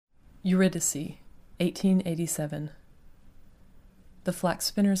Eurydice, 1887. The Flax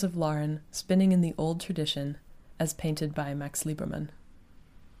Spinners of Lauren spinning in the old tradition, as painted by Max Liebermann.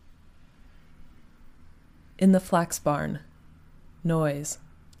 In the flax barn, noise,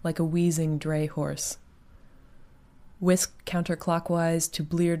 like a wheezing dray horse. Whisk counterclockwise to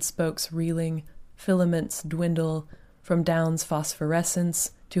bleared spokes reeling, filaments dwindle, from down's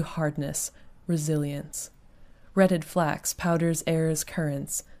phosphorescence to hardness, resilience. Retted flax powders air's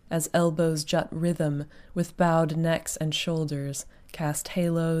currents, as elbows jut rhythm with bowed necks and shoulders, cast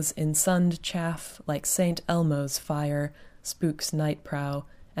halos in sunned chaff like St. Elmo's fire, spooks night prow,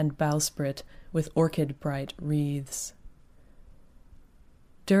 and bowsprit with orchid-bright wreaths.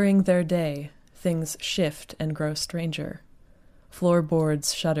 During their day, things shift and grow stranger.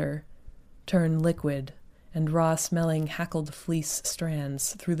 Floorboards shudder, turn liquid, and raw-smelling hackled fleece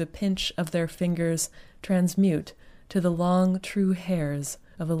strands through the pinch of their fingers transmute to the long, true hairs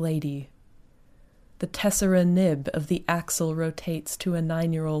of a lady. The tessera nib of the axle rotates to a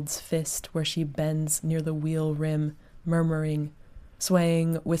 9-year-old's fist where she bends near the wheel rim, murmuring,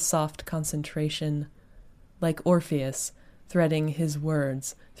 swaying with soft concentration, like Orpheus threading his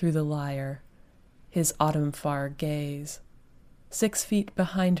words through the lyre, his autumn-far gaze. 6 feet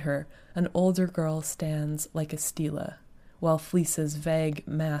behind her, an older girl stands like a stela, while Fleece's vague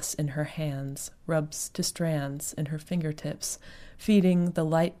mass in her hands rubs to strands in her fingertips, feeding the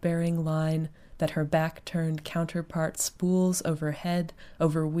light-bearing line that her back-turned counterpart spools overhead,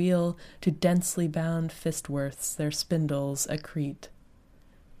 over wheel, to densely bound fistworths their spindles accrete.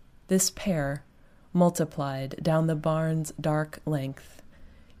 This pair, multiplied down the barn's dark length,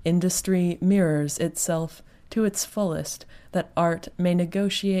 industry mirrors itself to its fullest, that art may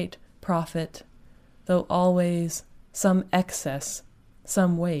negotiate profit, though always some excess,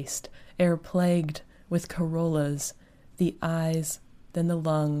 some waste, ere plagued with corollas, the eyes, then the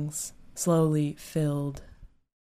lungs, slowly filled.